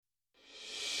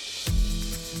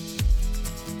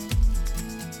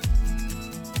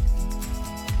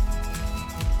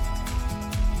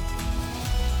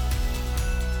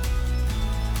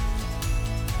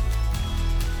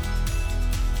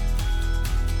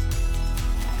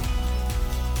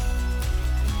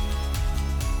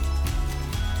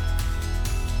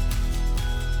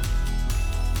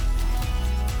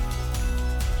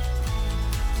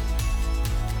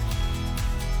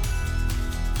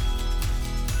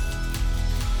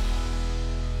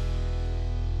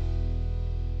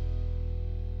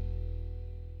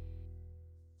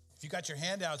If you got your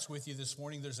handouts with you this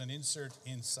morning, there's an insert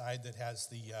inside that has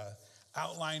the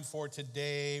outline for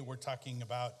today. We're talking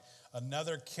about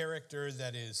another character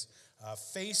that is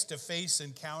face-to-face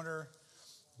encounter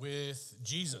with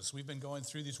Jesus. We've been going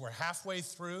through these. We're halfway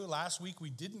through. Last week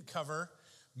we didn't cover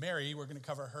Mary. We're going to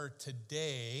cover her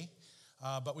today.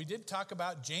 But we did talk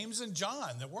about James and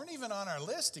John that weren't even on our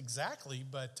list exactly,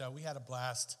 but we had a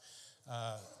blast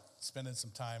spending some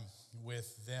time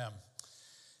with them.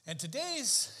 And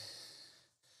today's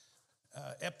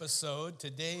episode,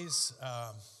 today's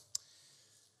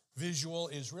visual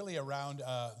is really around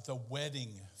the wedding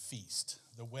feast,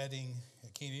 the wedding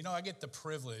at Cana. You know, I get the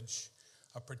privilege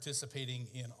of participating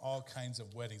in all kinds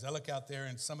of weddings. I look out there,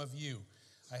 and some of you,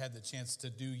 I had the chance to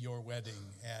do your wedding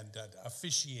and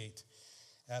officiate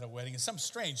at a wedding. And some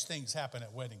strange things happen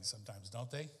at weddings sometimes, don't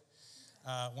they?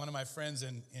 One of my friends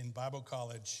in Bible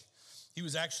college, he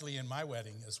was actually in my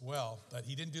wedding as well, but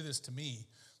he didn't do this to me.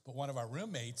 But one of our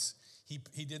roommates,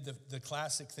 he did the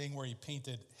classic thing where he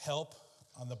painted help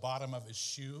on the bottom of his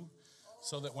shoe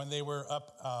so that when they were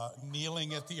up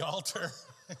kneeling at the altar,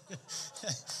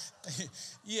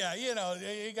 yeah, you know,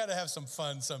 you got to have some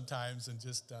fun sometimes and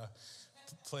just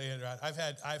play it around. I've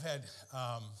had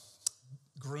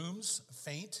grooms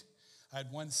faint. I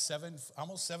had one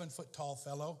almost 7 foot tall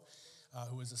fellow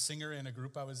who was a singer in a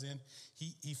group I was in.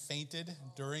 He fainted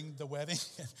during the wedding.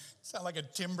 It sounded like a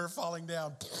timber falling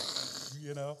down,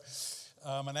 you know.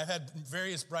 And I've had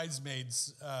various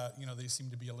bridesmaids, they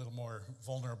seem to be a little more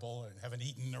vulnerable and haven't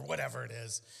eaten or whatever it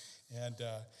is, and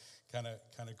kind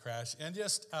of crash. And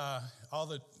just all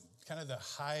the kind of the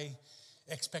high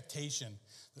expectation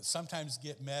that sometimes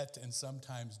get met and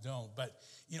sometimes don't. But,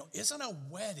 isn't a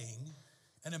wedding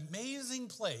an amazing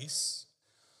place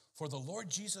for the Lord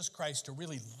Jesus Christ to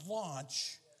really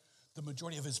launch the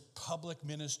majority of his public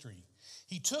ministry?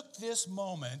 He took this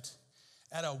moment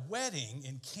at a wedding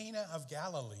in Cana of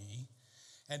Galilee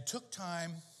and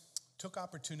took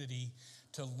opportunity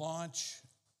to launch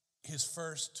his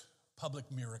first public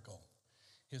miracle.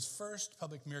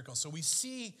 So we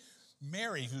see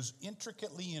Mary, who's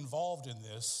intricately involved in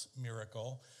this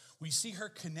miracle. We see her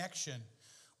connection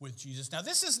with Jesus. Now,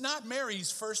 this is not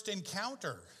Mary's first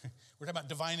encounter. We're talking about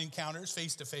divine encounters,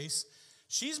 face to face.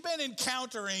 She's been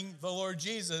encountering the Lord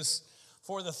Jesus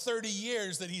for the 30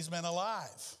 years that he's been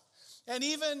alive. And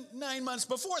even 9 months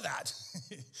before that,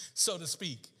 so to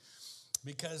speak,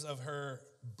 because of her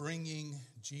bringing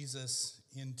Jesus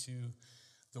into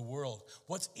the world.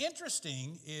 What's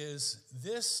interesting is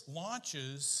this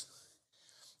launches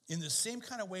in the same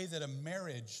kind of way that a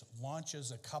marriage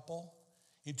launches a couple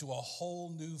into a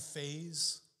whole new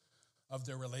phase of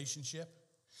their relationship.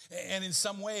 And in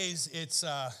some ways, it's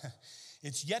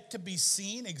yet to be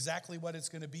seen exactly what it's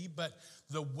going to be, but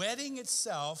the wedding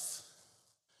itself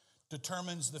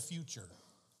determines the future.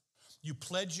 You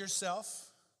pledge yourself,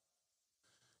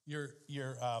 your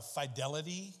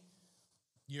fidelity,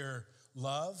 your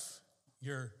love,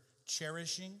 your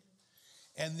cherishing,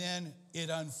 and then it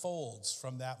unfolds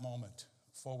from that moment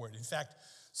forward. In fact,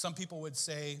 some people would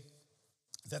say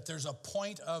that there's a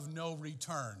point of no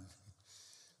return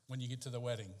when you get to the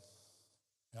wedding.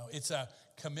 It's a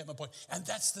commitment point. And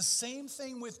that's the same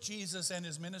thing with Jesus and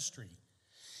his ministry.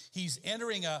 He's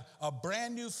entering a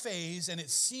brand new phase, and it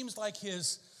seems like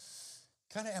his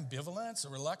kind of ambivalence or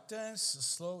reluctance,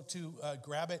 slow to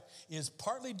grab it, is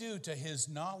partly due to his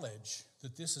knowledge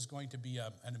that this is going to be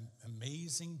an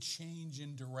amazing change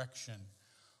in direction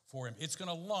for him. It's going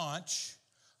to launch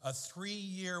a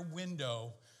 3-year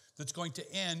window that's going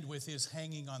to end with his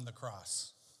hanging on the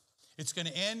cross. It's going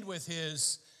to end with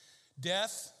his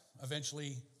death,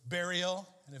 eventually burial,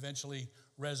 and eventually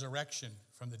resurrection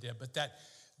from the dead. But that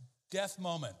death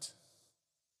moment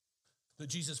that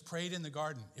Jesus prayed in the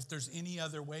garden, if there's any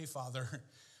other way, Father,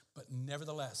 but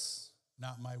nevertheless,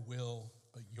 not my will,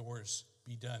 but yours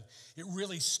be done. It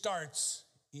really starts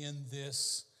in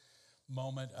this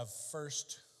moment of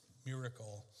first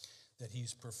miracle that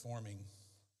he's performing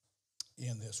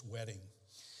in this wedding.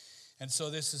 And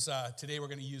so this is, today we're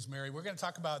going to use Mary. We're going to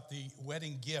talk about the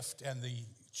wedding gift and the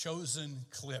chosen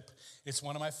clip. It's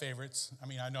one of my favorites. I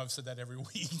mean, I know I've said that every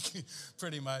week,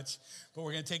 pretty much. But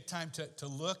we're going to take time to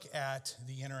look at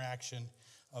the interaction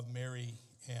of Mary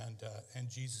and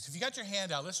Jesus. If you got your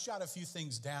hand out, let's jot a few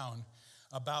things down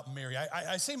about Mary.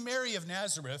 I say Mary of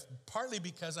Nazareth partly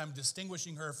because I'm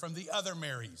distinguishing her from the other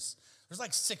Marys. There's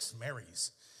like 6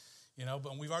 Marys,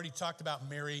 but we've already talked about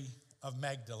Mary of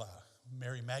Magdala,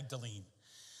 Mary Magdalene.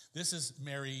 This is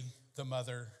Mary, the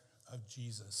mother of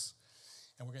Jesus.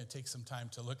 And we're going to take some time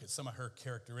to look at some of her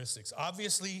characteristics.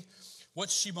 Obviously,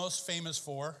 what's she most famous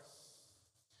for?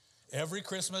 Every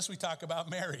Christmas we talk about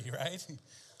Mary, right?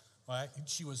 Well,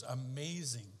 she was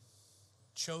amazing,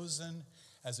 chosen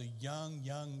as a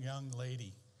young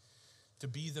lady to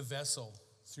be the vessel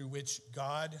through which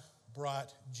God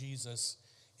brought Jesus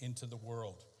into the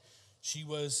world. She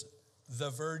was the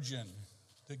virgin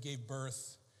that gave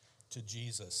birth to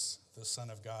Jesus, the Son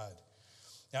of God.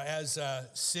 Now, as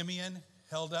Simeon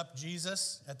held up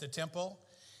Jesus at the temple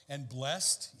and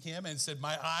blessed him and said,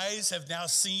 "My eyes have now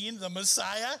seen the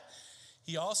Messiah,"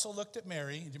 he also looked at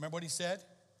Mary. Do you remember what he said?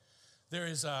 There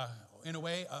is, in a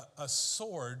way, a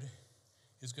sword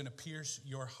is going to pierce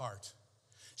your heart.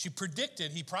 He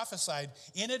prophesied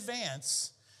in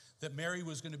advance that Mary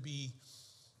was going to be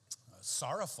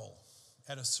sorrowful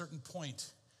at a certain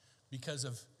point because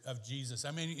of Jesus.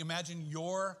 I mean, imagine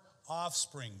your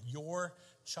offspring, your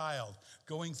child,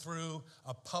 going through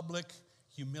a public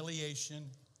humiliation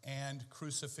and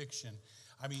crucifixion.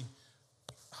 I mean,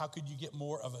 how could you get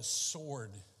more of a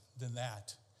sword than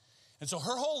that? And so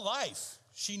her whole life,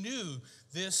 she knew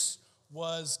this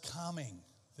was coming.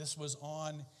 This was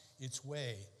on its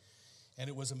way. And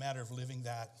it was a matter of living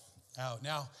that out.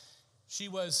 Now, she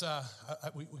was,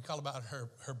 we call about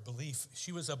her belief.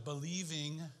 She was a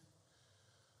believing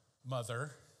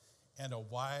mother and a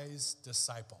wise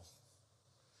disciple.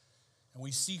 And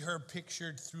we see her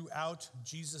pictured throughout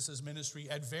Jesus' ministry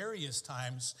at various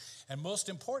times, and most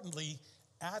importantly,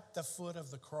 at the foot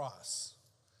of the cross.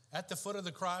 At the foot of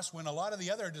the cross, when a lot of the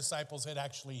other disciples had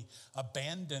actually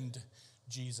abandoned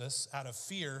Jesus out of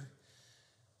fear,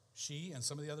 she and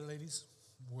some of the other ladies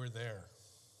were there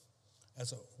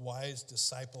as a wise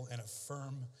disciple and a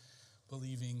firm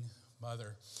believing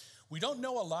mother. We don't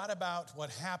know a lot about what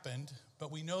happened,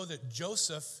 but we know that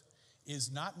Joseph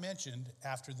is not mentioned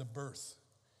after the birth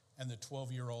and the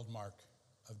 12-year-old mark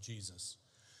of Jesus.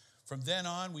 From then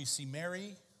on, we see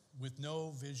Mary with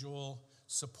no visual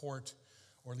support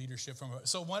or leadership from her.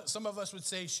 So some of us would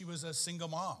say she was a single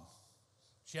mom.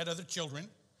 She had other children.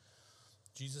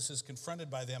 Jesus is confronted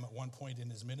by them at one point in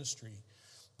his ministry,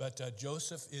 but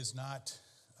Joseph is not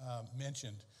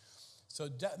mentioned. So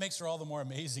that makes her all the more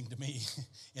amazing to me.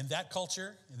 In that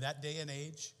culture, in that day and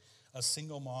age, a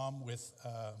single mom with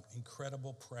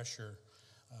incredible pressure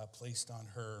placed on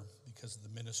her because of the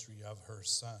ministry of her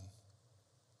son.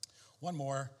 One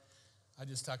more, I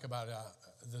just talk about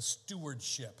the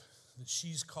stewardship that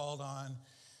she's called on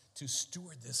to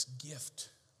steward this gift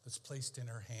that's placed in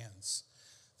her hands,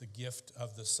 the gift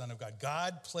of the Son of God.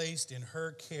 God placed in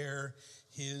her care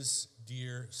his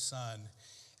dear son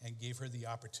and gave her the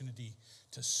opportunity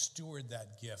to steward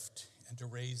that gift and to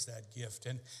raise that gift.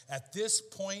 And at this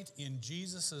point in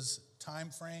Jesus' time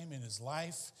frame, in his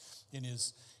life, in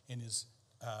his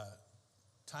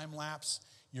time lapse,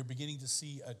 you're beginning to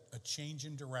see a change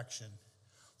in direction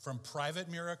from private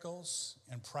miracles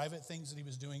and private things that he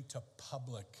was doing to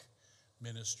public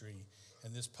ministry.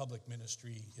 And this public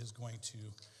ministry is going to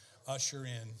usher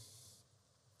in.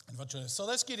 So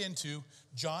let's get into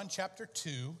John chapter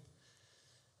 2.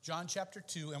 John chapter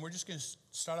 2, and we're just going to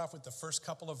start off with the first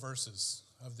couple of verses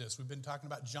of this. We've been talking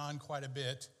about John quite a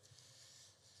bit.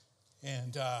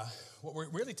 And what we're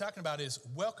really talking about is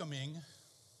welcoming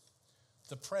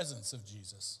the presence of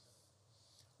Jesus.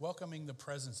 Welcoming the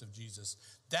presence of Jesus.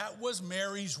 That was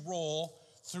Mary's role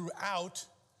throughout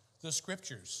the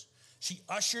scriptures. She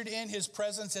ushered in his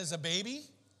presence as a baby.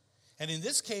 And in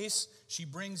this case, she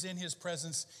brings in his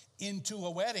presence into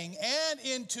a wedding and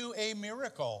into a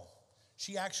miracle.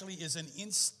 She actually is an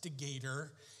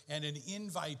instigator and an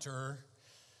inviter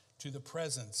to the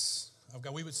presence of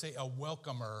God. We would say a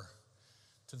welcomer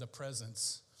to the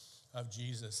presence of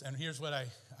Jesus. And here's what I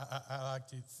like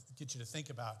to get you to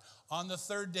think about. On the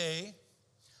third day,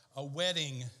 a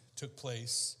wedding took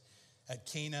place at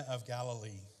Cana of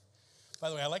Galilee. By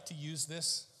the way, I like to use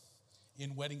this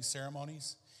in wedding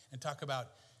ceremonies and talk about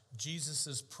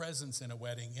Jesus' presence in a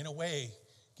wedding. In a way,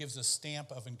 gives a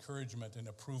stamp of encouragement and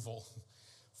approval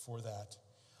for that.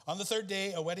 On the third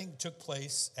day, a wedding took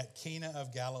place at Cana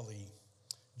of Galilee.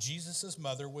 Jesus'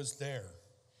 mother was there,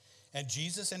 and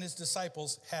Jesus and his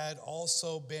disciples had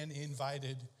also been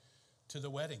invited to the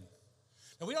wedding.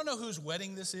 Now, we don't know whose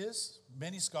wedding this is.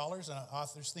 Many scholars and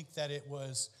authors think that it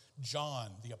was John,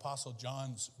 the Apostle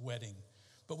John's wedding,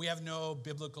 but we have no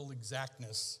biblical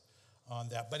exactness on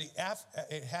that. But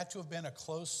it had to have been a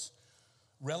close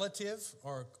relative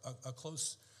or a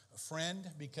close friend,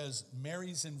 because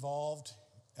Mary's involved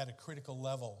at a critical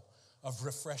level of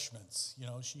refreshments. You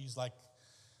know, she's like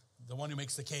the one who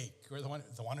makes the cake, or the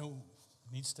one who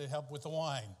needs to help with the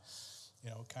wine. You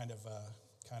know, kind of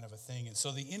a thing. And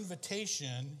so the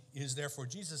invitation is there for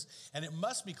Jesus, and it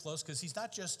must be close because he's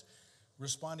not just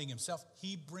responding himself.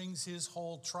 He brings his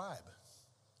whole tribe.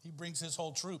 He brings his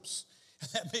whole troops.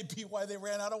 That may be why they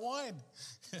ran out of wine.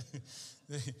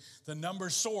 The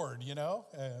numbers soared,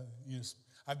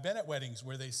 I've been at weddings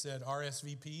where they said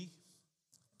RSVP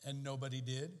and nobody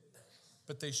did,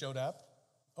 but they showed up.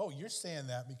 Oh, you're saying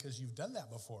that because you've done that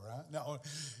before, huh? No.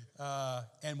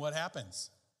 And what happens?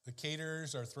 The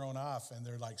caterers are thrown off and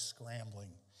they're like scrambling.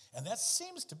 And that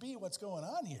seems to be what's going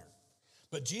on here.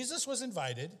 But Jesus was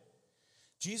invited.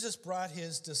 Jesus brought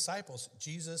his disciples.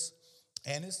 Jesus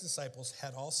and his disciples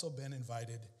had also been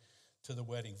invited to the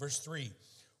wedding. Verse 3,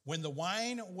 when the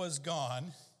wine was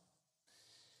gone,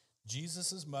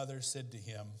 Jesus' mother said to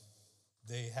him,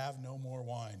 they have no more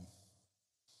wine.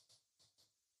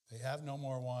 They have no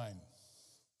more wine.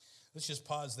 Let's just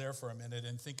pause there for a minute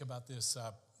and think about this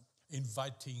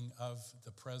inviting of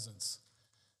the presence.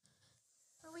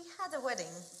 Well, we had a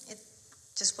wedding. It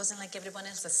just wasn't like everyone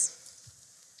else's.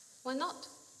 Why not?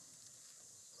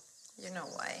 You know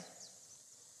why.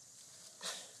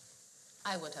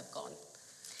 I would have gone.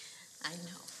 I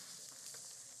know.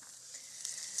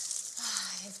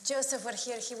 If Joseph were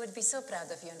here, he would be so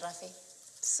proud of you and Rafi.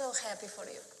 So happy for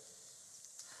you.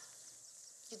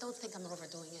 You don't think I'm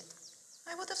overdoing it?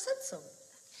 I would have said so.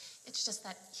 It's just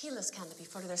that Gila's canopy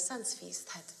for their son's feast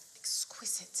had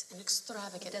exquisite and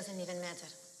extravagant. It doesn't even matter.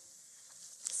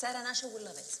 Sarah and Asha will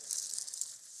love it.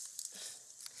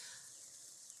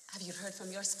 Have you heard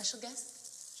from your special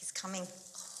guest? He's coming.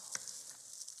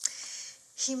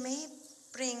 He may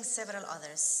bring several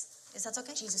others. Is that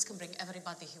okay? Jesus can bring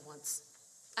everybody he wants.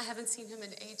 I haven't seen him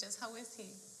in ages. How is he?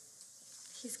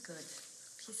 He's good.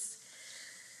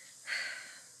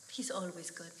 He's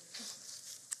always good.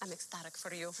 I'm ecstatic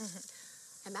for you.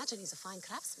 Imagine he's a fine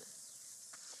craftsman.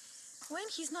 When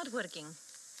he's not working,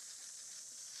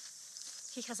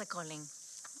 he has a calling.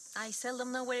 I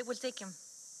seldom know where it will take him.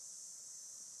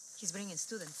 He's bringing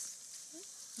students.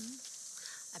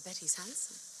 I bet he's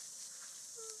handsome.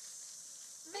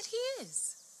 I bet he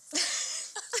is.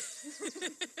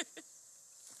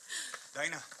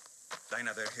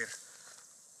 Dinah, they're here.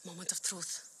 Moment of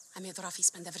truth. I made Rafi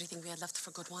spend everything we had left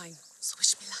for good wine. So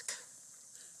wish me luck.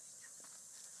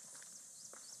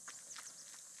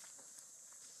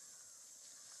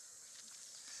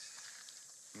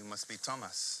 You must be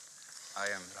Thomas. I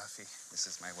am Rafi. This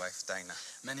is my wife, Dinah.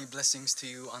 Many blessings to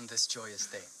you on this joyous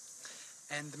day.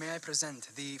 And may I present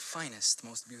the finest,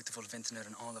 most beautiful vintner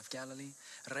in all of Galilee,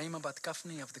 Reima Bat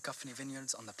Kafni of the Kafni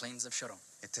Vineyards on the plains of Sharon.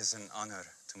 It is an honor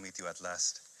to meet you at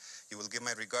last. You will give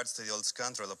my regards to the old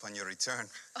scoundrel upon your return.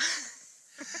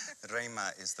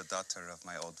 Reima is the daughter of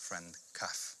my old friend,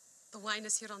 Kaf. The wine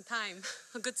is here on time.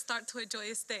 A good start to a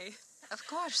joyous day. Of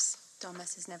course.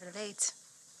 Thomas is never late.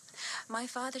 My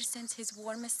father sends his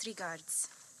warmest regards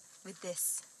with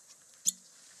this.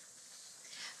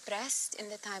 Pressed in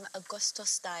the time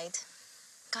Augustus died,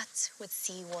 cut with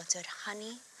seawater,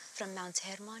 honey from Mount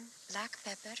Hermon, black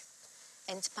pepper,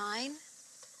 and pine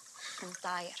from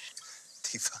Tyre.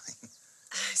 Divine.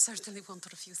 I certainly won't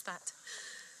refuse that.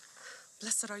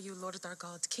 Blessed are you, Lord our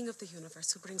God, King of the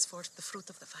universe, who brings forth the fruit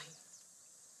of the vine.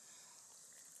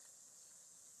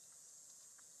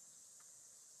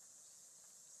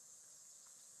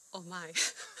 Oh my.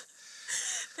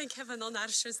 Thank heaven on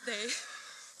Arsher's day.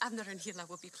 Abner and Hila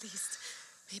will be pleased.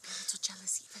 Maybe a little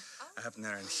jealous even.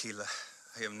 Abner and Hila.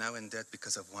 I am now in debt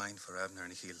because of wine for Abner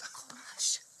and Hila. Oh,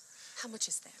 hush. How much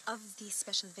is there? Of the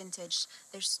special vintage,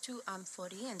 there's 2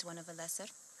 amphorae and 1 of a lesser.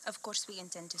 Of course, we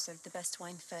intend to serve the best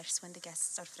wine first when the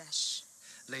guests are fresh.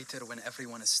 Later, when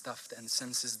everyone is stuffed and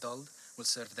senses dulled, we'll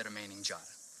serve the remaining jar.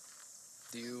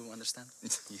 Do you understand?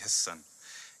 Yes, son.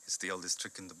 It's the oldest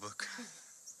trick in the book.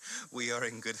 We are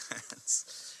in good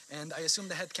hands. And I assume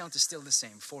the head count is still the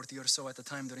same, 40 or so at a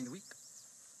time during the week?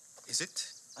 Is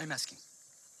it? I'm asking.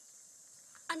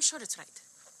 I'm sure it's right.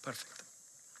 Perfect.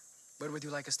 Where would you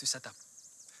like us to set up?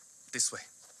 This way.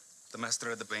 The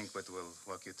master of the banquet will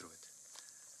walk you through it.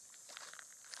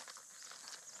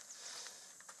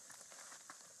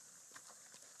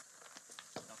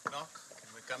 Knock, knock.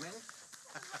 Can we come in?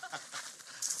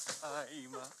 Hi,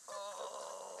 Ima.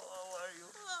 Oh, how are you?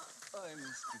 I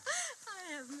missed you. I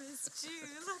have missed you.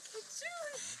 Look at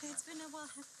you. It's been a while.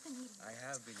 Have you been eating? I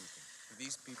have been eating.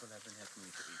 These people have been helping me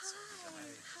to eat. So How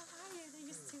are you? They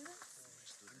used to do that?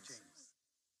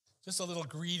 Just a little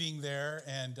greeting there,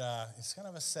 and it's kind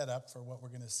of a setup for what we're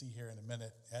going to see here in a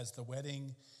minute as the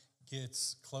wedding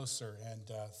gets closer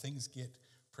and things get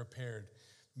prepared.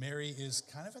 Mary is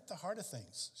kind of at the heart of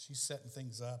things. She's setting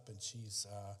things up, and she's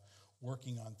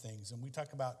working on things. And we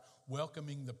talk about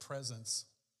welcoming the presence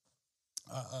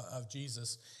of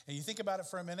Jesus. And you think about it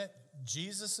for a minute,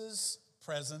 Jesus's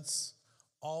presence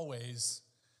always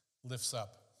lifts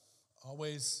up,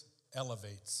 always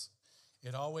elevates.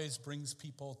 It always brings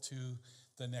people to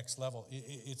the next level.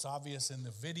 It's obvious in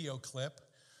the video clip,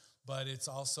 but it's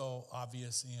also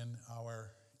obvious in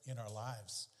our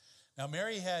lives. Now,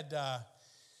 Mary had a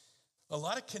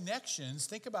lot of connections.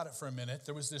 Think about it for a minute.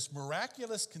 There was this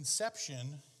miraculous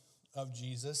conception of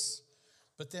Jesus,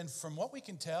 but then from what we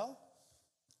can tell,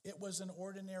 it was an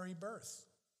ordinary birth.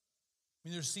 I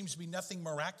mean, there seems to be nothing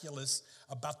miraculous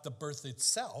about the birth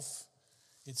itself.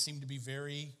 It seemed to be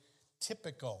very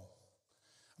typical.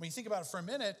 I mean, think about it for a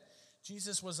minute.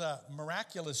 Jesus was a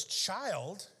miraculous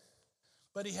child,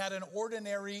 but he had an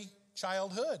ordinary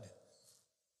childhood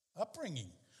upbringing.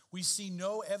 We see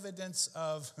no evidence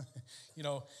of,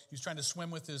 he's trying to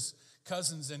swim with his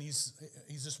cousins and he's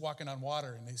just walking on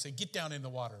water and they say, get down in the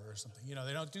water or something.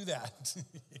 They don't do that.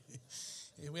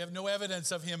 We have no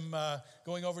evidence of him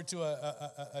going over to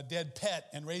a dead pet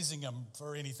and raising him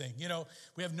for anything.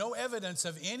 We have no evidence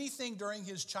of anything during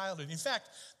his childhood. In fact,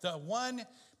 the one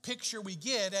picture we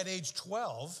get at age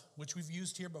 12, which we've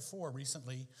used here before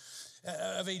recently,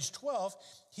 of age 12,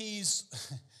 he's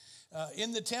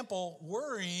in the temple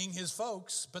worrying his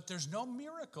folks, but there's no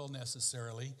miracle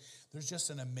necessarily. There's just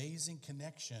an amazing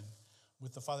connection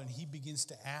with the Father. And he begins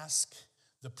to ask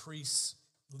the priests,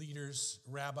 leaders,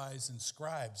 rabbis, and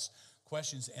scribes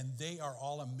questions, and they are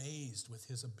all amazed with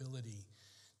his ability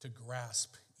to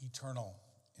grasp eternal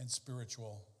and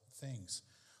spiritual things.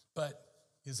 But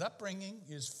his upbringing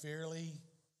is fairly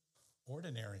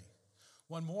ordinary.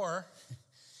 One more,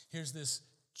 here's this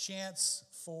chance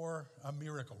for a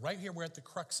miracle. Right here, we're at the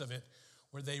crux of it,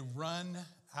 where they run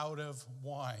out of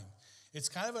wine. It's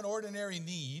kind of an ordinary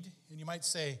need, and you might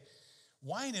say,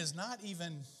 wine is not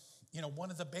even,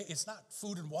 one of the, it's not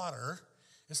food and water.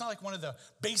 It's not like one of the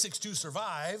basics to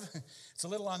survive. It's a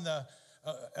little on the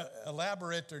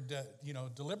elaborate or,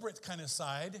 deliberate kind of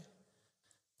side.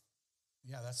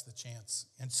 Yeah, that's the chance.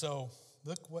 And so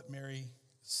look what Mary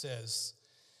says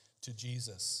to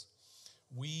Jesus.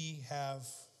 We have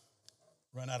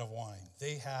run out of wine.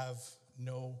 They have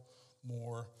no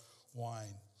more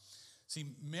wine. See,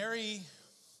 Mary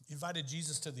invited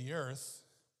Jesus to the earth.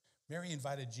 Mary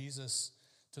invited Jesus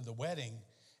to the wedding.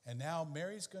 And now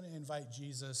Mary's going to invite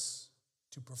Jesus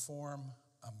to perform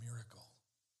a miracle,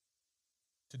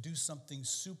 to do something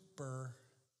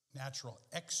supernatural,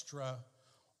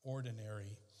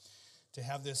 extraordinary. To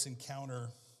have this encounter,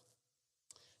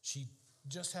 she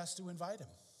just has to invite him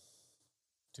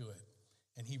to it.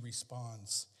 And he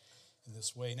responds in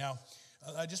this way. Now,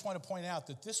 I just want to point out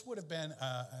that this would have been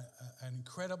an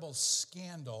incredible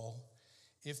scandal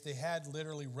if they had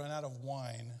literally run out of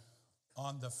wine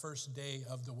on the first day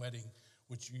of the wedding,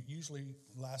 which usually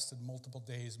lasted multiple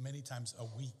days, many times a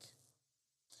week.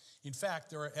 In fact,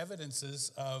 there are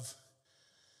evidences of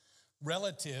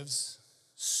relatives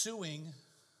suing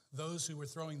those who were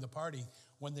throwing the party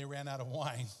when they ran out of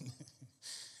wine.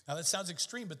 Now, that sounds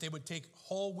extreme, but they would take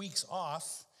whole weeks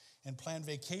off and plan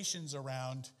vacations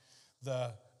around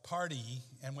the party.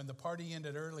 And when the party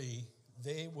ended early,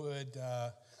 they would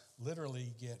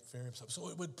literally get very upset. So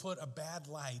it would put a bad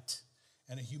light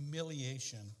and a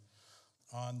humiliation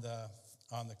on the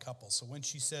couple. So when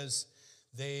she says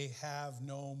they have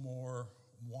no more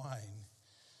wine,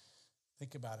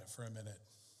 think about it for a minute.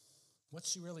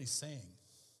 What's she really saying?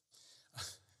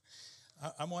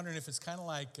 I'm wondering if it's kind of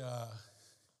like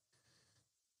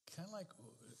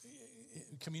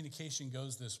communication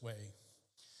goes this way.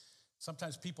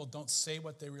 Sometimes people don't say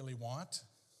what they really want,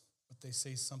 but they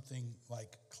say something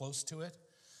like close to it.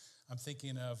 I'm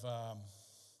thinking of,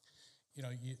 you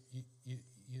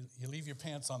leave your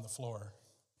pants on the floor,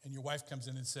 and your wife comes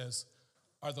in and says,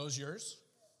 "Are those yours?"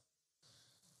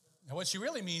 Now, what she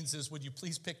really means is, would you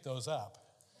please pick those up?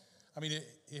 I mean,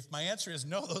 if my answer is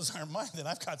no, those aren't mine, then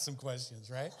I've got some questions,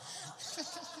 right?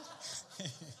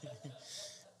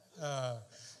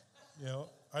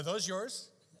 Are those yours?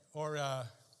 Or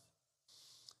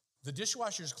the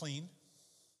dishwasher's clean.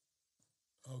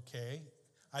 Okay.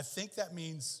 I think that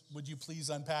means, would you please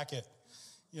unpack it?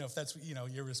 If that's,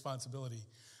 your responsibility.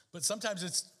 But sometimes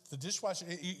it's the dishwasher,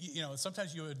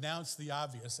 sometimes you announce the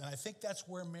obvious. And I think that's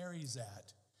where Mary's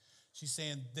at. She's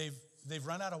saying they've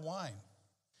run out of wine.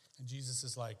 And Jesus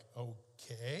is like,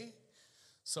 okay,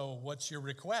 so what's your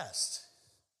request?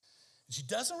 And she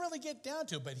doesn't really get down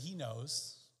to it, but he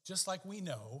knows, just like we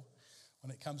know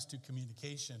when it comes to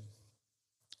communication,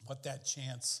 what that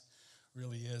chance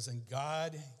really is. And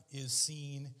God is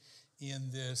seen in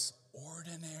this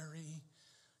ordinary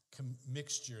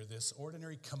mixture, this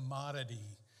ordinary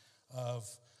commodity of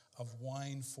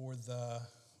wine for the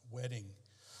wedding.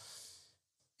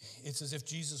 It's as if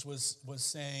Jesus was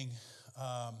saying,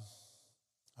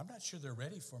 I'm not sure they're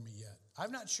ready for me yet.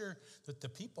 I'm not sure that the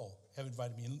people have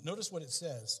invited me. And notice what it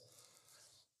says.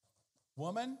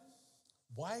 Woman,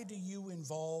 why do you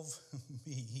involve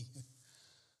me?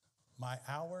 My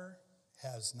hour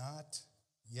has not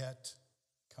yet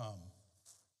come.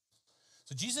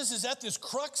 So Jesus is at this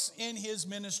crux in his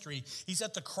ministry. He's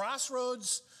at the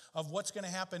crossroads of what's going to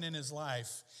happen in his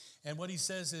life. And what he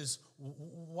says is,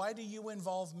 why do you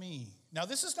involve me? Now,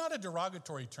 this is not a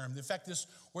derogatory term. In fact, this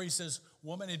where he says,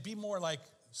 woman, it'd be more like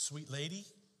sweet lady.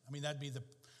 I mean, that'd be the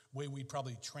way we'd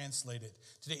probably translate it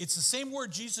today. It's the same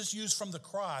word Jesus used from the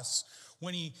cross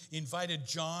when he invited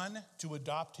John to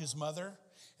adopt his mother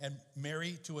and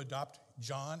Mary to adopt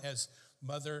John as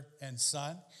mother and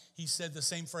son. He said the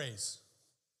same phrase,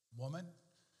 woman,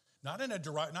 not in a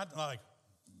not like,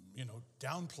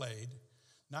 downplayed,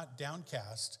 not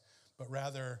downcast, but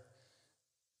rather,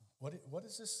 what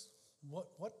is this?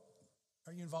 What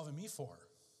are you involving me for?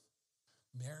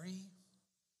 Mary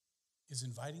is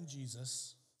inviting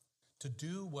Jesus to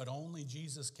do what only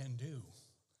Jesus can do.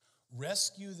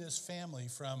 Rescue this family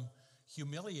from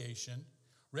humiliation,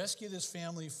 rescue this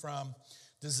family from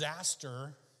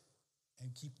disaster,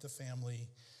 and keep the family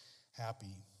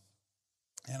happy.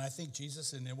 And I think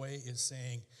Jesus, in a way, is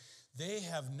saying, they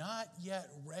have not yet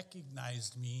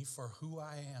recognized me for who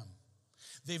I am.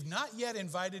 They've not yet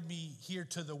invited me here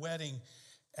to the wedding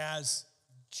as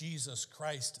Jesus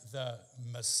Christ, the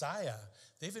Messiah.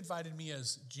 They've invited me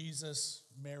as Jesus,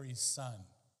 Mary's son.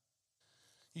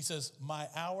 He says, my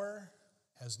hour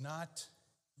has not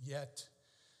yet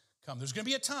come. There's going to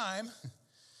be a time,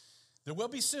 there will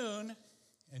be soon,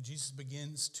 and Jesus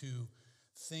begins to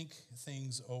think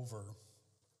things over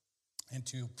and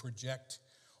to project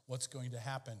what's going to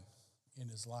happen in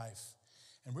his life,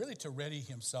 and really to ready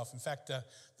himself. In fact,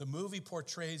 the movie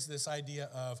portrays this idea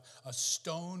of a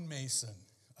stonemason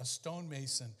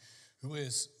who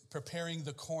is preparing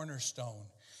the cornerstone.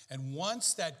 And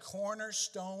once that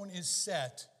cornerstone is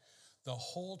set, the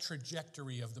whole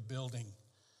trajectory of the building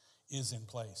is in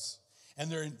place. And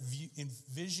they're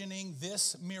envisioning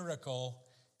this miracle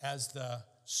as the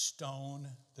stone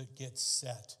that gets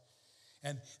set.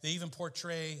 And they even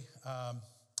portray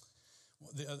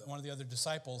one of the other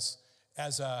disciples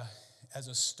as a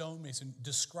stonemason,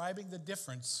 describing the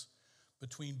difference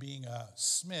between being a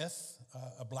smith,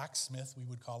 a blacksmith, we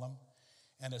would call him,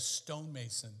 and a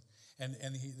stonemason. And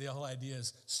the whole idea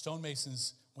is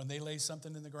stonemasons, when they lay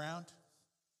something in the ground,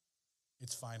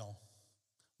 it's final.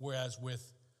 Whereas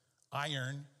with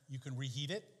iron, you can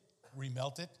reheat it,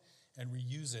 remelt it, and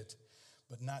reuse it,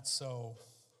 but not so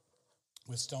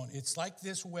with stone. It's like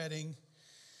this wedding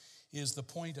is the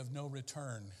point of no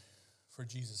return for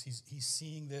Jesus. He's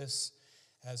seeing this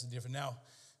as a different. Now,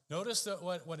 notice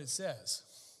what it says.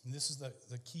 And this is the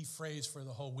key phrase for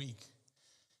the whole week.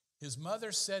 His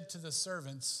mother said to the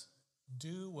servants,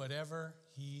 do whatever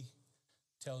he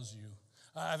tells you.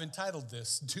 I've entitled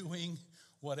this, Doing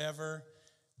Whatever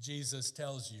Jesus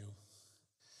Tells You.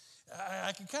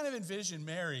 I can kind of envision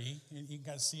Mary, and you can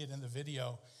kind of see it in the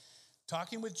video,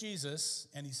 talking with Jesus,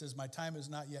 and he says, my time has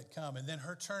not yet come. And then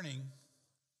her turning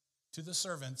to the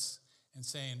servants and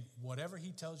saying, whatever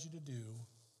he tells you to do,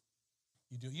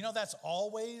 you do. You know, that's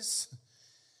always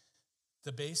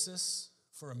the basis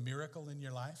for a miracle in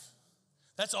your life.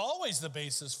 That's always the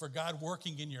basis for God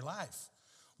working in your life.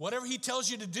 Whatever he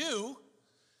tells you to do,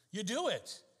 you do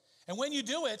it. And when you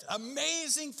do it,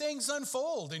 amazing things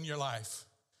unfold in your life.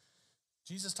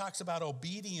 Jesus talks about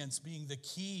obedience being the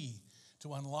key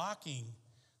to unlocking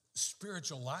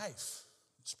spiritual life,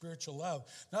 spiritual love.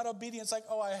 Not obedience like,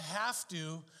 I have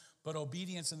to, but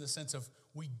obedience in the sense of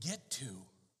we get to.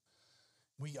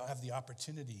 We have the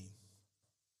opportunity.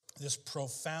 This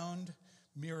profound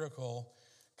miracle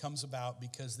comes about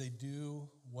because they do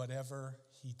whatever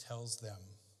he tells them.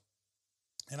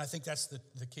 And I think that's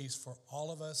the case for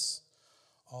all of us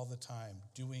all the time,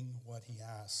 doing what he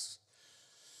asks.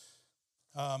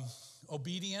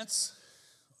 Obedience,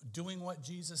 doing what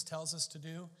Jesus tells us to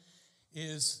do,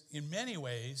 is in many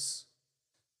ways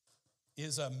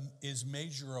is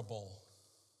measurable.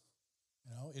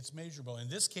 It's measurable. In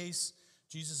this case,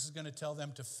 Jesus is going to tell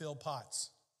them to fill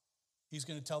pots. He's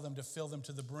going to tell them to fill them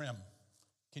to the brim.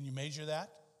 Can you measure that?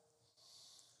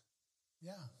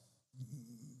 Yeah.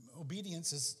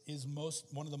 Obedience is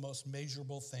one of the most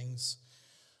measurable things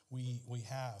we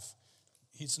have.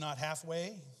 It's not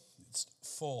halfway, it's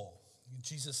full.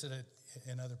 Jesus said it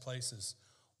in other places.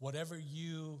 Whatever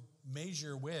you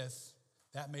measure with,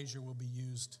 that measure will be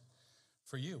used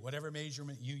for you. Whatever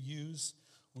measurement you use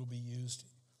will be used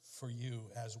for you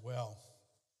as well.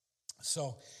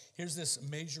 So here's this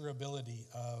measurability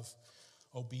of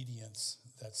obedience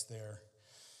that's there.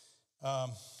 I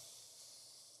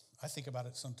think about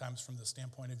it sometimes from the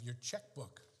standpoint of your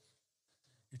checkbook.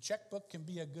 Your checkbook can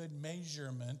be a good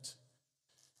measurement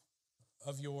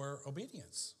of your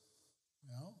obedience. You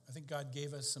know, I think God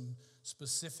gave us some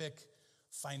specific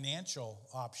financial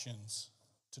options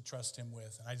to trust him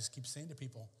with. And I just keep saying to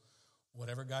people,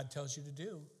 whatever God tells you to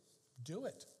do, do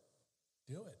it.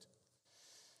 Do it.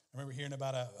 I remember hearing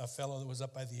about a fellow that was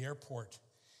up by the airport,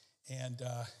 and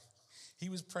he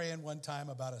was praying one time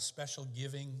about a special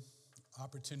giving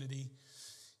opportunity,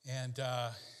 and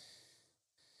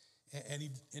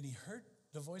he heard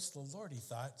the voice of the Lord, he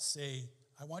thought, say,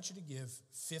 I want you to give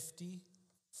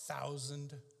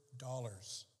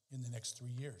 $50,000 in the next 3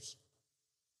 years.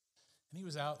 And he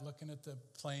was out looking at the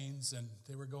planes, and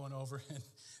they were going over, and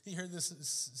he heard this,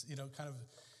 kind of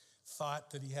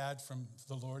thought that he had from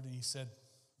the Lord, and he said,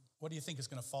 what do you think is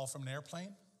going to fall from an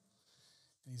airplane?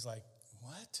 And he's like,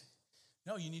 what?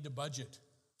 No, you need to budget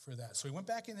for that. So he went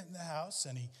back in the house,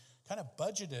 and he kind of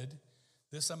budgeted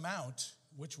this amount,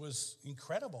 which was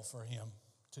incredible for him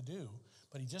to do,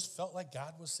 but he just felt like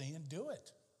God was saying, do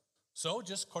it. So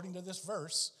just according to this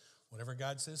verse, whatever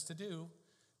God says to do,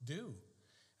 do.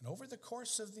 And over the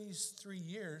course of these 3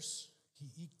 years,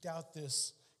 he eked out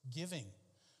this giving,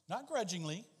 not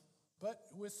grudgingly, but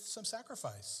with some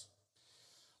sacrifice.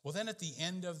 Well, then at the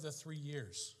end of the 3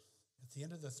 years, he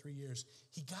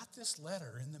got this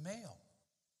letter in the mail.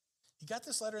 He got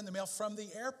this letter in the mail from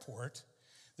the airport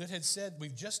that had said,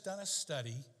 we've just done a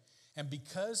study, and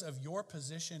because of your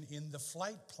position in the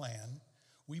flight plan,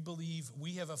 we believe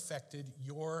we have affected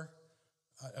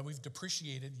we've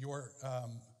depreciated your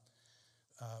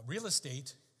real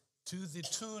estate to the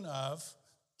tune of,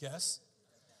 guess,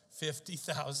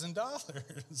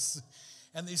 $50,000.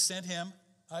 And they sent him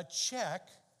a check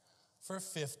for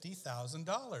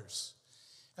 $50,000.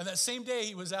 And that same day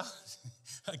he was out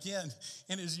again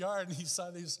in his yard, and he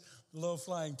saw this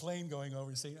low-flying plane going over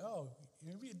and saying, oh,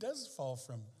 maybe it does fall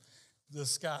from the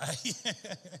sky.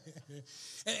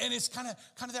 and it's kind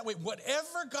of that way.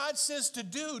 Whatever God says to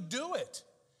do, do it.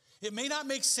 It may not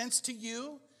make sense to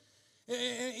you.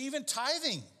 Even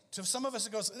tithing, to some of us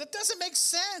it goes, that doesn't make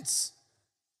sense.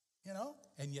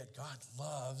 And yet God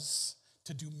loves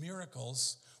to do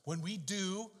miracles when we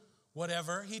do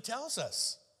whatever he tells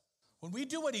us. When we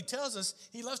do what he tells us,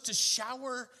 he loves to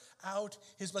shower out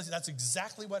his blessing. That's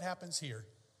exactly what happens here.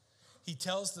 She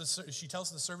tells the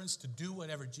servants to do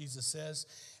whatever Jesus says,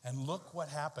 and look what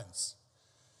happens.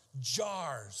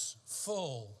 Jars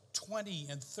full, 20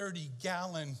 and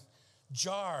 30-gallon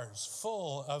jars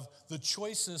full of the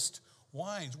choicest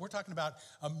wines. We're talking about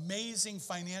amazing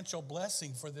financial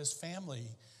blessing for this family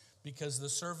because the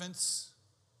servants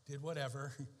did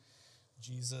whatever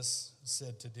Jesus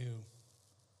said to do.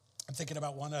 I'm thinking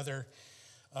about one other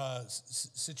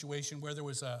situation where there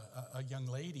was a young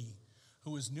lady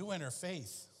who was new in her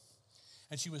faith,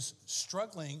 and she was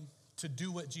struggling to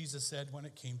do what Jesus said when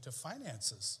it came to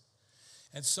finances.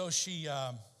 And so she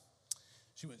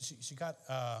got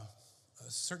a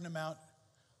certain amount,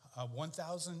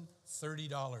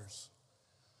 $1,030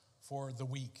 for the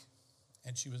week.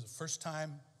 And she was the first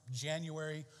time,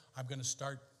 January, I'm going to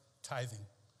start tithing.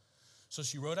 So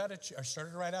she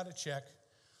started to write out a check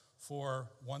for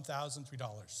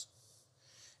 $1,003.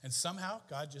 And somehow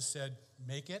God just said,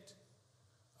 make it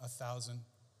 $1,200.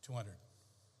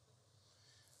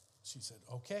 She said,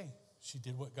 okay. She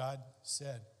did what God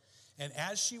said. And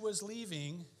as she was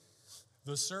leaving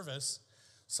the service,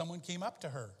 someone came up to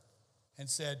her and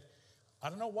said, I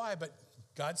don't know why, but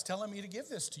God's telling me to give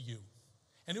this to you.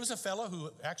 And it was a fellow who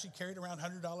actually carried around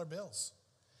 $100 bills.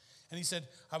 And he said,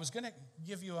 I was going to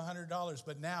give you $100,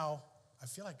 but now I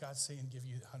feel like God's saying give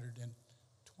you $120.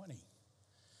 And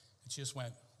she just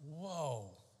went,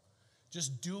 whoa.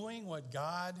 Just doing what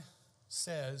God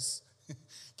says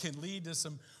can lead to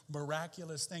some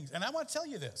miraculous things. And I want to tell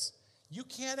you this. You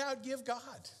can't outgive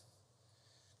God.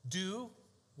 Do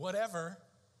whatever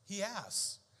he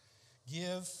asks.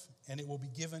 Give, and it will be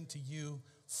given to you,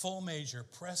 full measure,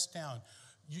 pressed down.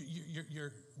 You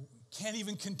can't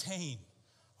even contain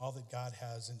all that God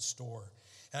has in store.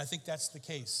 And I think that's the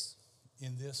case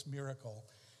in this miracle.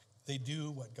 They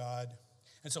do what God,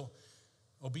 and so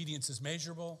obedience is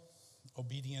measurable.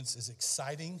 Obedience is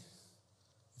exciting.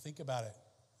 Think about it.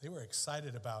 They were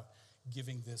excited about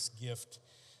giving this gift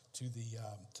to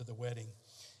the wedding.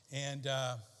 And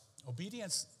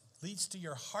obedience leads to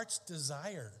your heart's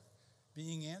desire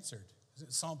being answered. Is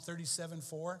it Psalm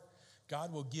 37:4?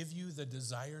 God will give you the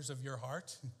desires of your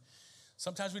heart.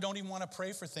 Sometimes we don't even want to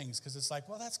pray for things because it's like,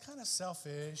 well, that's kind of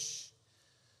selfish.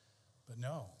 But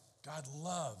no, God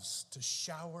loves to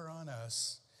shower on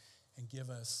us and give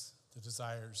us the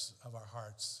desires of our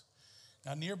hearts.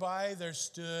 Now, nearby there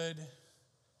stood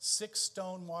 6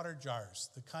 stone water jars,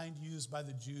 the kind used by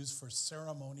the Jews for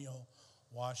ceremonial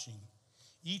washing,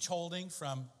 each holding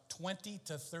from 20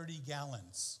 to 30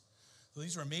 gallons. So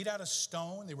these were made out of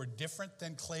stone. They were different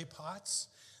than clay pots.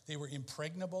 They were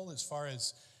impregnable as far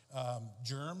as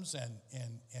germs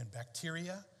and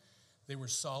bacteria. They were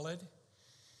solid.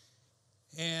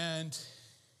 And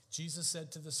Jesus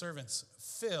said to the servants,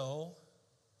 fill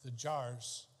the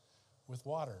jars with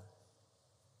water.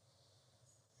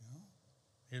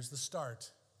 Here's the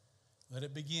start. Let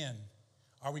it begin.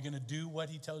 Are we going to do what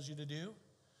he tells you to do?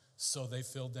 So they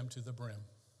filled them to the brim.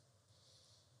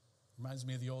 Reminds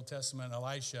me of the Old Testament,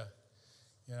 Elisha,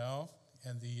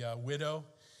 and the widow.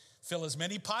 Fill as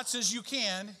many pots as you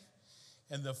can,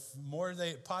 and the more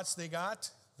pots they got,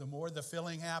 the more the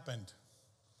filling happened.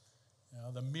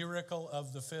 The miracle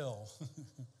of the fill.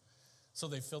 So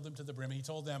they filled them to the brim. He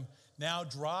told them, now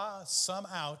draw some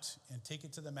out and take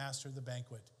it to the master of the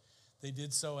banquet. They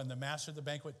did so, and the master of the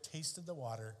banquet tasted the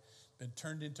water, been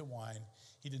turned into wine.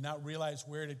 He did not realize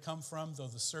where it had come from, though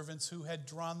the servants who had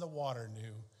drawn the water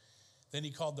knew. Then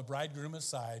he called the bridegroom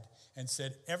aside and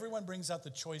said, everyone brings out the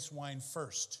choice wine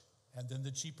first, and then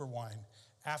the cheaper wine,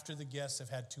 after the guests have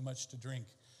had too much to drink.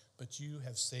 But you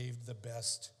have saved the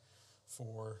best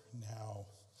for now.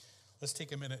 Let's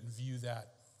take a minute and view that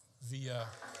via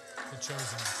the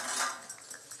chosen.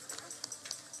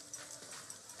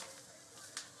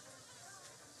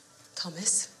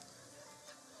 Thomas?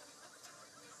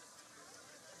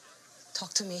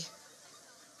 Talk to me.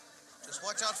 Just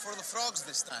watch out for the frogs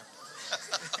this time.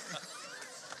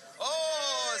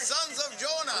 Oh, sons of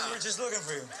Jonah! We were just looking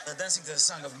for you. Dancing to the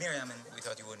song of Miriam, and we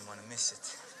thought you wouldn't want to miss it.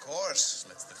 Of course.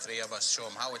 Let's the 3 of us show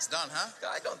them how it's done, huh?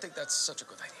 I don't think that's such a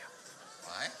good idea.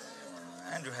 Why?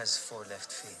 Andrew has 4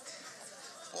 left feet.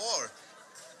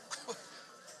 4?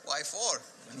 Why 4?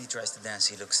 When he tries to dance,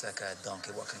 he looks like a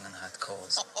donkey walking on hot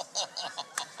coals.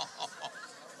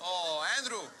 Oh,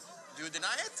 Andrew, do you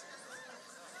deny it?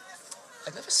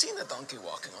 I've never seen a donkey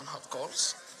walking on hot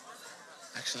coals.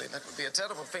 Actually, that would be a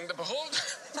terrible thing to behold.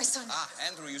 My son.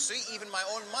 Andrew, you see, even my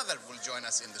own mother will join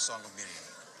us in the Song of Miriam.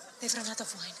 They've run out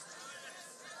of wine.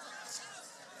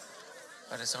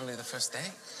 But it's only the first day.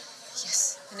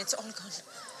 Yes, and it's all gone.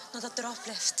 Not a drop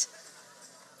left.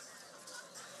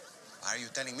 Why are you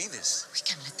telling me this? We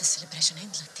can't let the celebration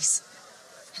end like this.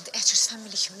 And the Etcher's family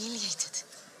humiliated.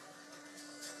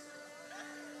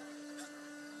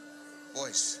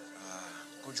 Boys,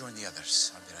 go join the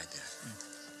others. I'll be right there.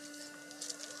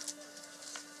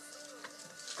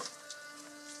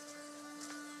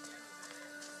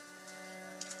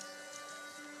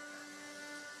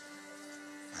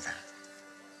 Mother,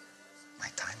 my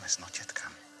time has not yet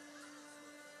come.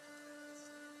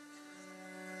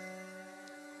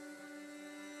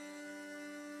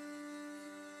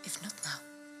 If not now,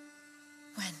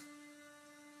 when?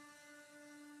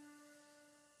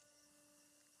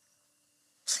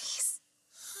 Please.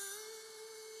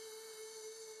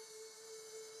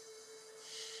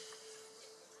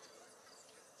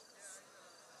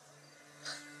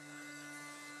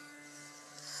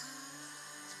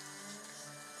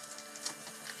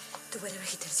 Do whatever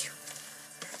he tells you.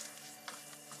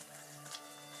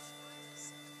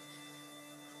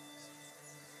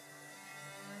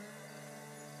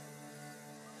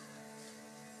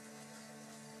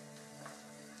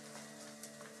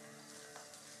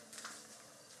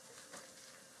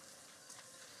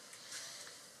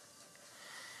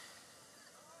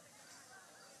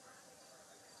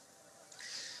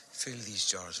 Fill these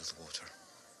jars with water.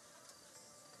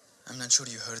 I'm not sure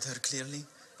you heard her clearly,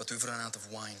 but we've run out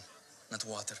of wine, not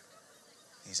water.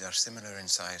 These are similar in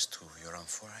size to your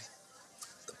amphorae.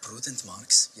 The prudent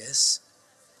marks, yes.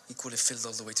 Equally filled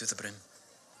all the way to the brim.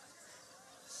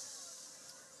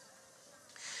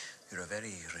 You're a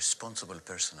very responsible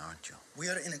person, aren't you? We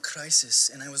are in a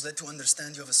crisis, and I was led to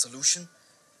understand you have a solution.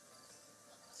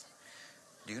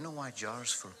 Do you know why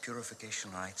jars for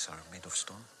purification rites are made of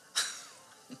stone?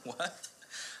 What?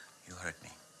 You heard me.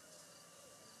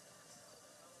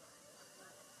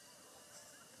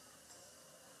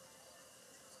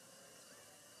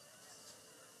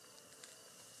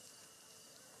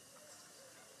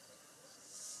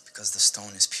 Because the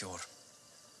stone is pure.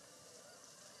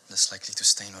 Less likely to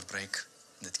stain or break,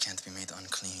 and it can't be made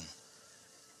unclean.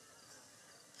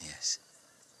 Yes.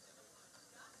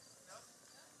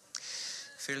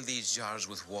 Fill these jars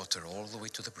with water all the way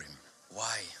to the brim.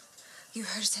 Why? You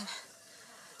heard him.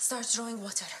 Start drawing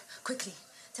water, quickly.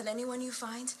 Tell anyone you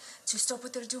find to stop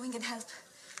what they're doing and help.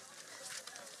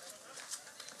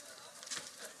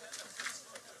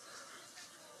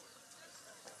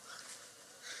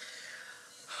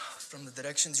 From the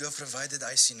directions you have provided,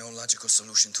 I see no logical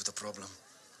solution to the problem.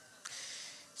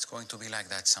 It's going to be like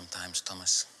that sometimes,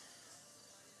 Thomas.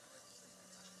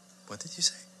 What did you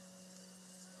say?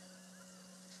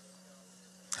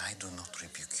 I do not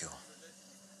rebuke you.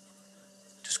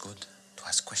 It is good to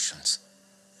ask questions,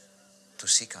 to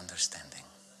seek understanding.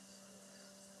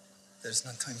 There's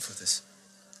not time for this.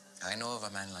 I know of a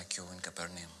man like you in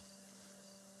Capernaum,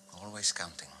 always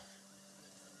counting,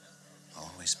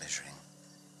 always measuring.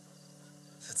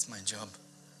 That's my job.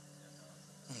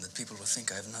 And that people will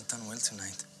think I have not done well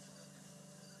tonight.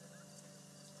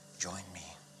 Join me,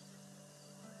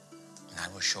 and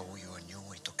I will show you a new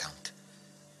way to count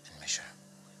and measure,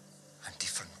 a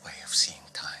different way of seeing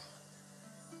time.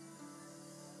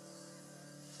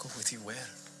 Go with you where?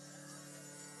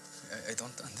 I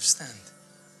don't understand.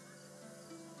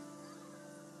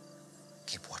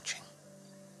 Keep watching.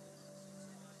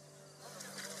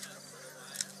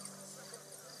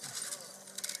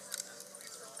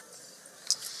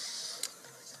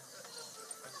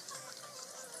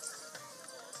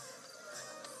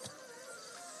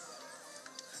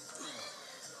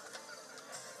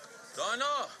 Donna!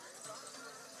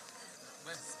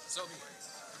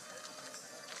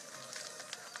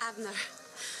 Abner,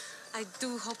 I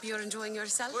do hope you're enjoying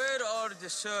yourself. Where are the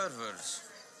servers?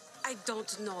 I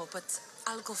don't know, but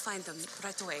I'll go find them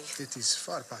right away. It is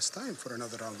far past time for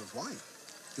another round of wine.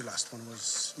 The last one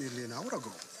was nearly an hour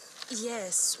ago.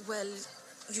 Yes, well,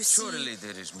 you see... Surely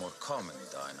there is more coming,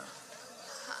 Dinah.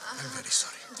 I'm very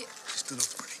sorry. Please do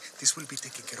not worry. This will be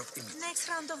taken care of immediately. Next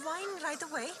round of wine right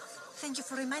away. Thank you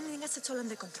for reminding us it's all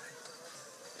under control.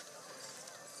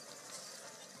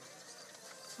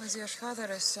 Was your father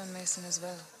a stonemason as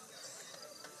well?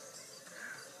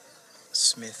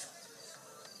 Smith.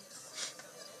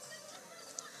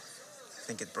 I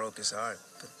think it broke his heart,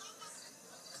 but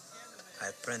I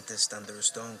apprenticed under a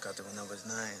stonecutter when I was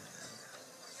 9.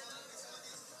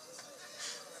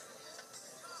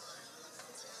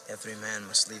 Every man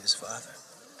must leave his father.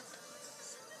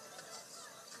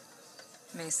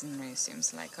 Masonry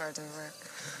seems like harder work.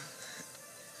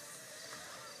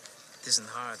 It isn't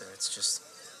harder, it's just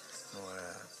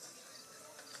more,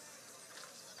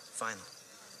 final.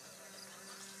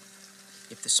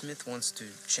 If the smith wants to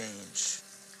change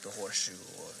the horseshoe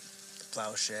or the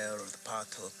plowshare or the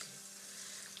pothook,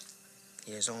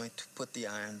 he has only to put the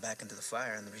iron back into the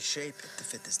fire and reshape it to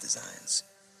fit his designs.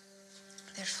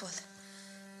 They're full.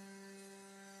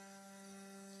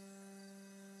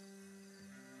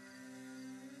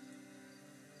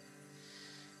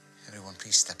 Everyone,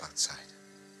 please step outside.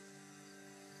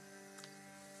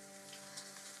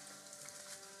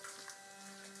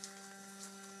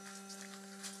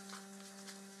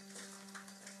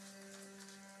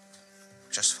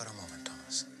 Just for a moment,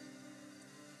 Thomas.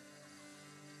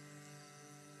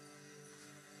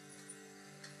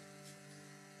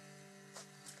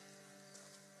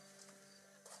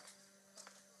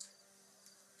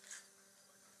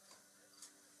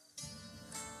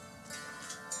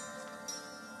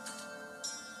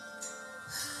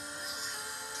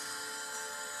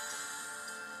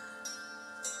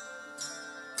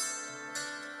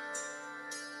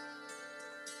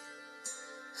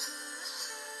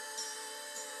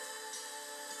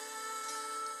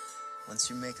 Once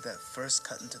you make that first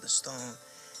cut into the stone,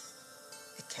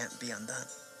 it can't be undone.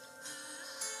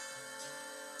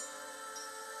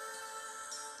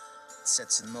 It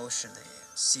sets in motion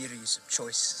a series of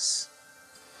choices.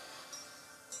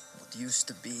 What used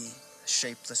to be a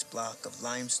shapeless block of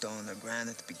limestone or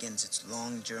granite begins its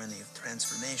long journey of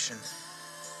transformation.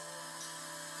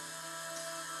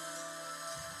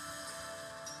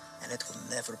 And it will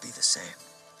never be the same.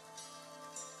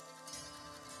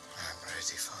 I'm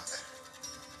ready, Father.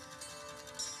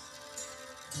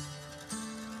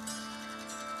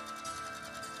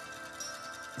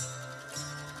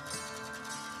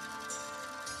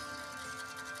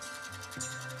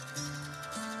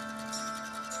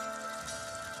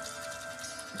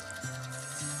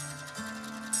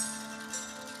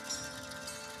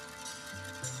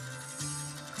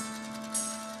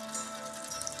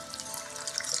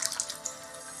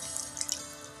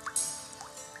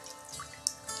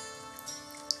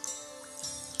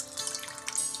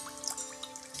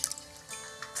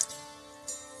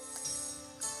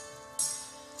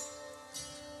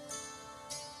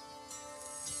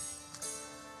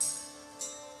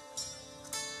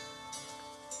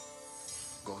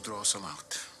 Go draw some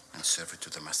out and serve it to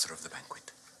the master of the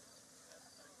banquet.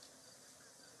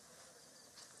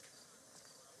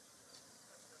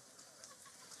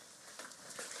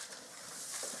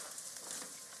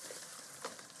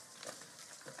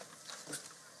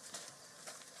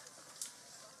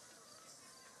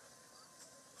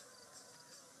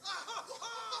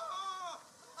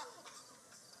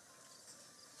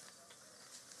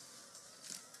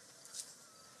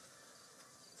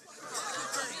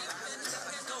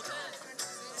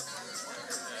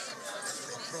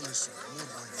 soon. More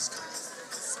wine is coming.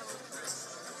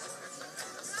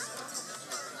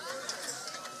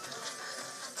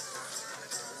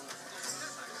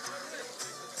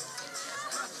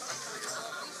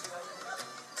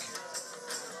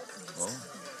 Oh,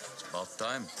 it's about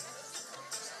time.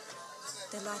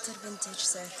 The latter vintage,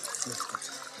 sir. Good, good.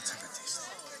 Let's have a taste.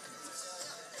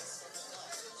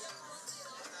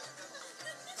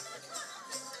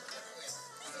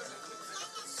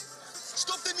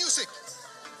 Stop the music!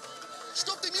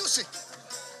 Stop the music!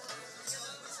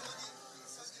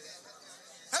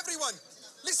 Everyone,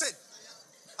 listen.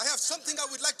 I have something I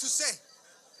would like to say.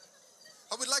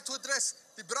 I would like to address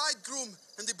the bridegroom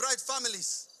and the bride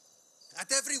families.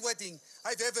 At every wedding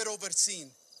I've ever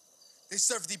overseen, they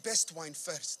serve the best wine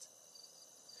first.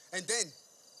 And then,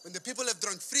 when the people have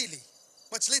drunk freely,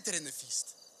 much later in the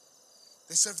feast,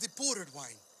 they serve the poorer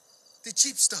wine, the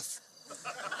cheap stuff.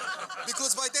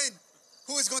 Because by then,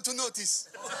 who is going to notice?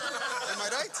 Am I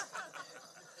right?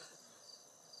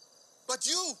 But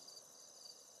you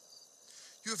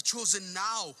have chosen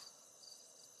now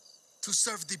to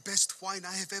serve the best wine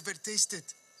I have ever tasted.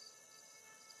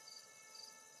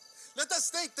 Let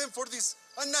us thank them for this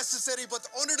unnecessary but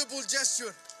honorable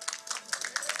gesture.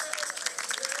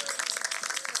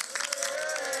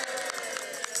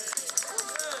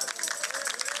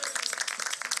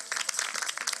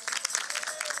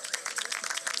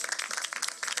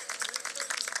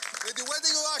 May the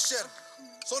wedding of Asher,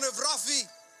 son of Rafi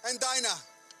and Dinah,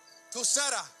 to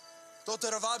Sarah,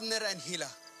 daughter of Abner and Hila,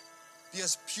 be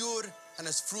as pure and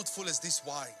as fruitful as this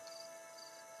wine.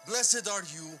 Blessed are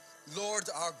you, Lord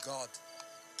our God,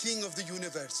 King of the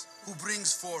universe, who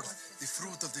brings forth the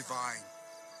fruit of the vine.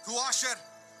 To Asher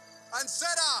and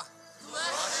Sarah! To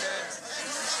Asher and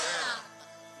Sarah!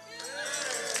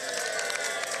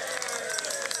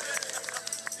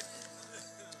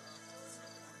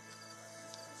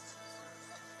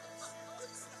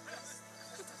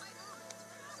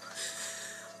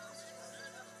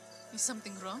 Is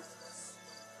something wrong?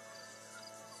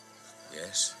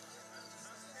 Yes.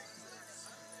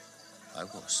 I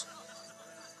was.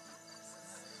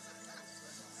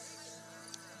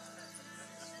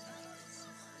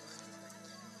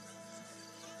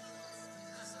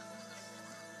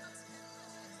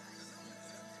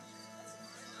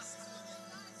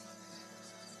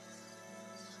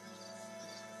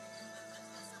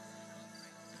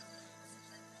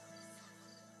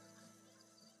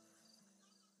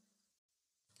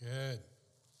 Good.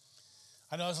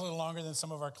 I know it's a little longer than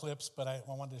some of our clips, but I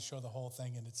wanted to show the whole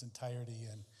thing in its entirety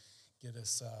and get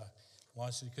us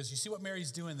launched. Because you see what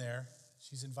Mary's doing there?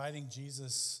 She's inviting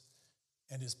Jesus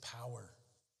and his power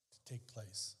to take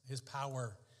place, his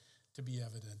power to be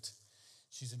evident.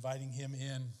 She's inviting him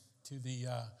in to the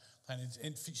planet,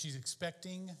 and she's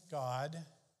expecting God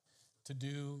to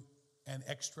do an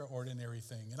extraordinary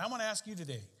thing. And I want to ask you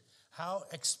today, how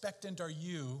expectant are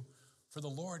you for the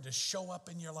Lord to show up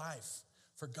in your life,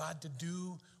 for God to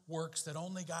do works that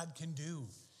only God can do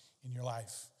in your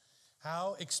life?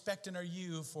 How expectant are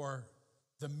you for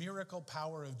the miracle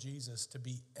power of Jesus to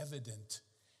be evident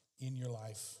in your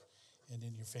life and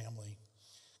in your family?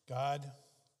 God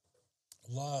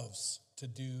loves to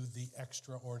do the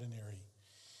extraordinary.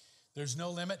 There's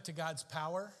no limit to God's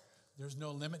power. There's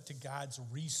no limit to God's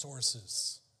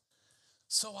resources.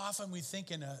 So often we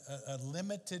think in a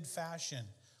limited fashion,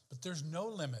 but there's no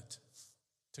limit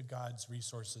to God's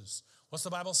resources. What's the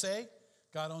Bible say?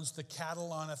 God owns the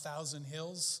cattle on 1,000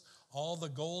 hills. All the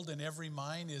gold in every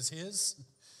mine is his,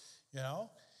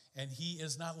 and he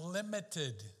is not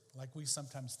limited like we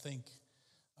sometimes think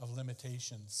of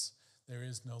limitations. There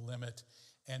is no limit.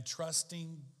 And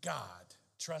trusting God,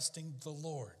 trusting the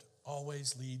Lord,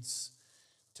 always leads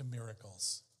to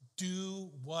miracles.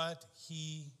 Do what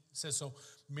he says. So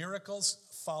miracles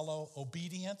follow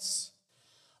obedience.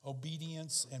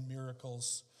 Obedience and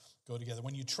miracles go together.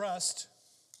 When you trust,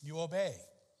 you obey.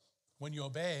 When you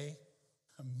obey,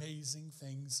 amazing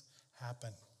things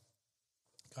happen.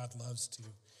 God loves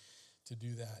to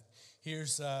do that.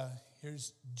 Here's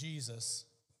Jesus,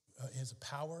 his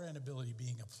power and ability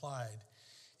being applied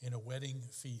in a wedding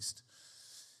feast.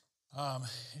 And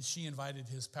she invited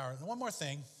his power. And one more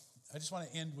thing, I just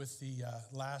want to end with the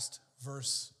last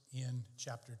verse in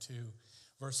chapter 2,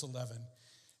 verse 11.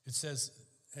 It says,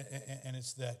 and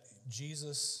it's that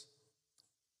Jesus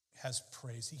has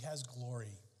praise. He has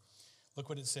glory. Look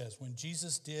what it says. When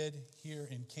Jesus did here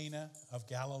in Cana of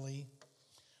Galilee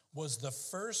was the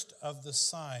first of the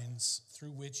signs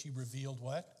through which he revealed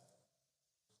what?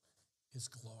 His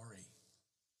glory.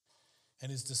 And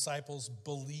his disciples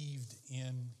believed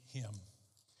in him.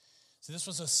 So this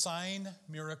was a sign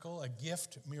miracle, a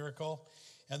gift miracle.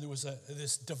 And there was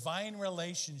this divine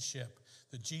relationship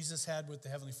that Jesus had with the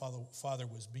Heavenly Father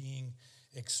was being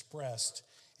expressed,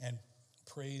 and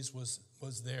praise was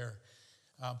there.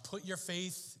 Put your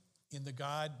faith in the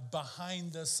God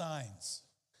behind the signs.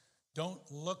 Don't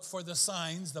look for the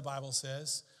signs, the Bible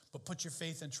says, but put your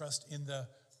faith and trust in the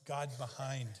God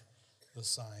behind the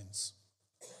signs.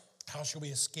 How shall we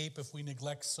escape if we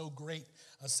neglect so great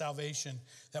a salvation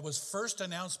that was first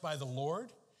announced by the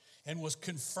Lord and was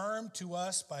confirmed to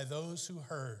us by those who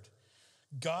heard?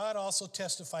 God also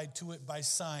testified to it by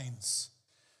signs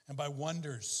and by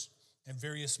wonders and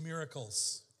various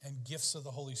miracles and gifts of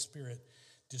the Holy Spirit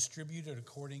distributed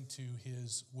according to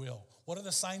his will. What are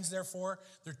the signs there for?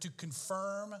 They're to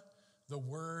confirm the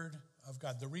word of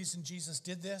God. The reason Jesus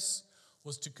did this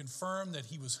was to confirm that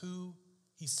he was who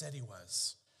he said he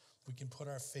was. We can put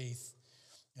our faith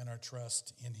and our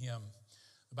trust in him.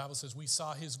 The Bible says we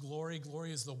saw his glory.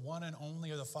 Glory is the one and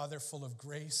only of the Father, full of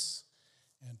grace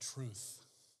and truth.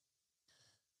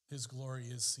 His glory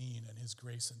is seen and his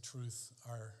grace and truth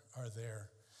are there.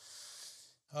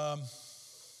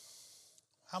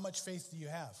 How much faith do you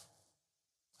have?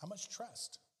 How much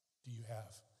trust do you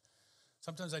have?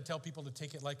 Sometimes I tell people to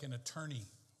take it like an attorney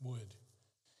would.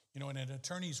 You know, in an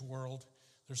attorney's world,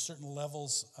 there's certain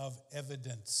levels of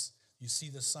evidence. You see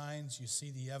the signs, you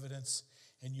see the evidence,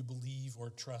 and you believe or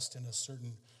trust in a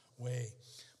certain way.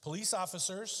 Police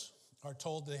officers are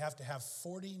told they have to have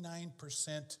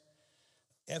 49%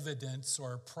 evidence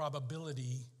or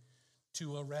probability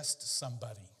to arrest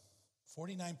somebody.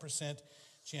 49%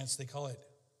 chance, they call it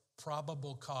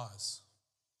probable cause.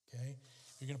 Okay?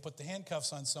 If you're going to put the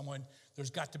handcuffs on someone, there's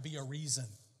got to be a reason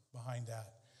behind that.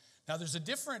 Now, there's a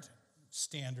different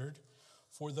standard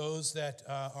for those that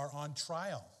are on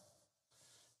trial.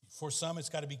 For some, it's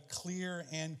got to be clear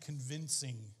and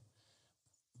convincing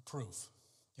proof,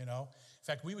 you know. In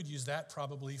fact, we would use that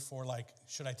probably for like,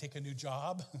 should I take a new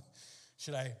job?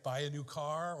 Should I buy a new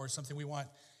car or something we want?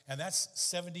 And that's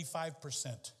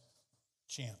 75%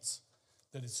 chance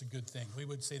that it's a good thing. We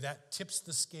would say that tips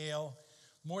the scale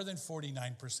more than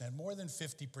 49%, more than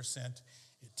 50%.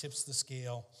 It tips the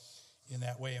scale in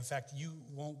that way. In fact, you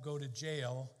won't go to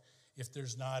jail if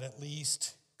there's not at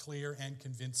least clear and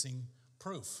convincing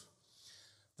proof.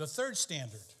 The third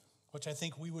standard, which I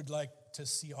think we would like to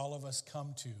see all of us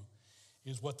come to,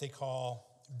 is what they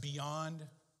call beyond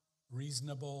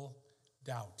reasonable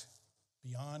doubt.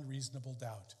 Beyond reasonable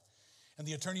doubt. And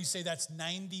the attorneys say that's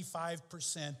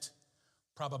 95%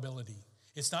 probability.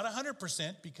 It's not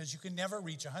 100% because you can never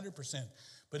reach 100%.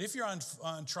 But if you're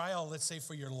on trial, let's say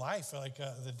for your life, like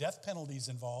the death penalty's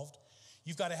involved,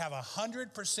 you've got to have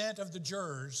 100% of the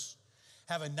jurors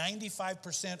have a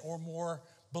 95% or more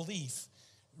belief,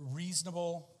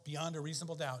 reasonable, beyond a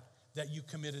reasonable doubt, that you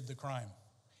committed the crime.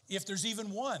 If there's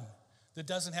even one that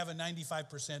doesn't have a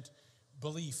 95%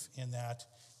 belief in that,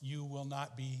 you will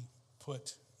not be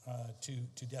put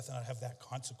to death and not have that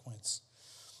consequence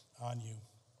on you.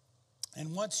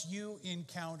 And once you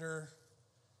encounter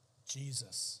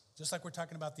Jesus, just like we're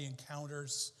talking about the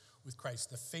encounters with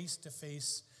Christ, the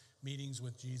face-to-face meetings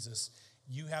with Jesus,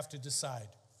 you have to decide,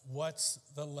 what's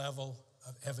the level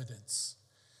of evidence?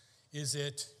 Is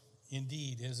it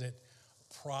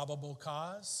probable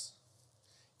cause?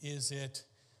 Is it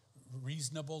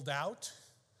reasonable doubt?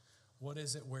 What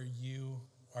is it where you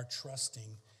are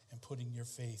trusting and putting your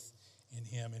faith in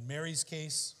him? In Mary's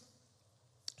case,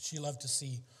 she loved to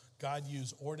see God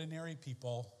use ordinary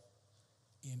people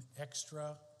in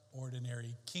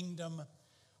extraordinary kingdom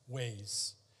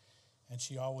ways. And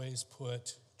she always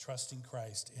put trust in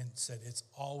Christ and said it's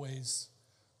always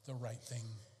the right thing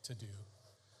to do.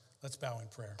 Let's bow in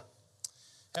prayer.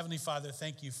 Heavenly Father,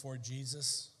 thank you for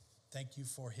Jesus. Thank you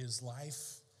for his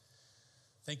life.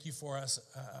 Thank you for us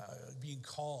being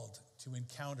called to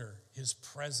encounter his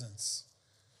presence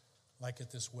like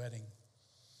at this wedding,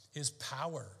 his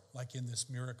power like in this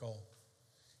miracle,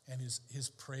 and his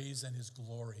praise and his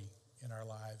glory in our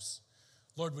lives.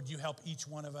 Lord, would you help each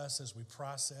one of us as we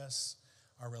process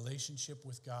our relationship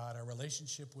with God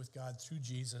through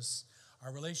Jesus,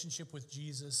 our relationship with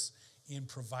Jesus in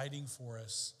providing for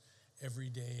us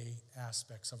everyday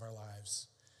aspects of our lives.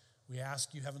 We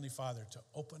ask you, Heavenly Father, to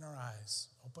open our eyes,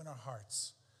 open our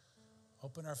hearts,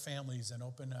 open our families, and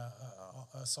open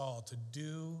us all to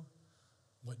do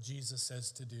what Jesus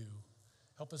says to do.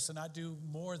 Help us to not do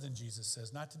more than Jesus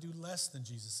says, not to do less than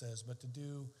Jesus says, but to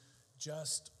do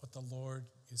just what the Lord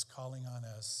is calling on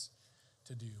us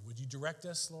to do. Would you direct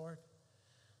us, Lord?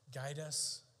 Guide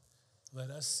us. Let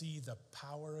us see the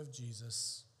power of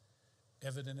Jesus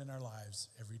evident in our lives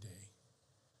every day.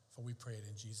 For we pray it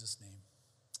in Jesus' name.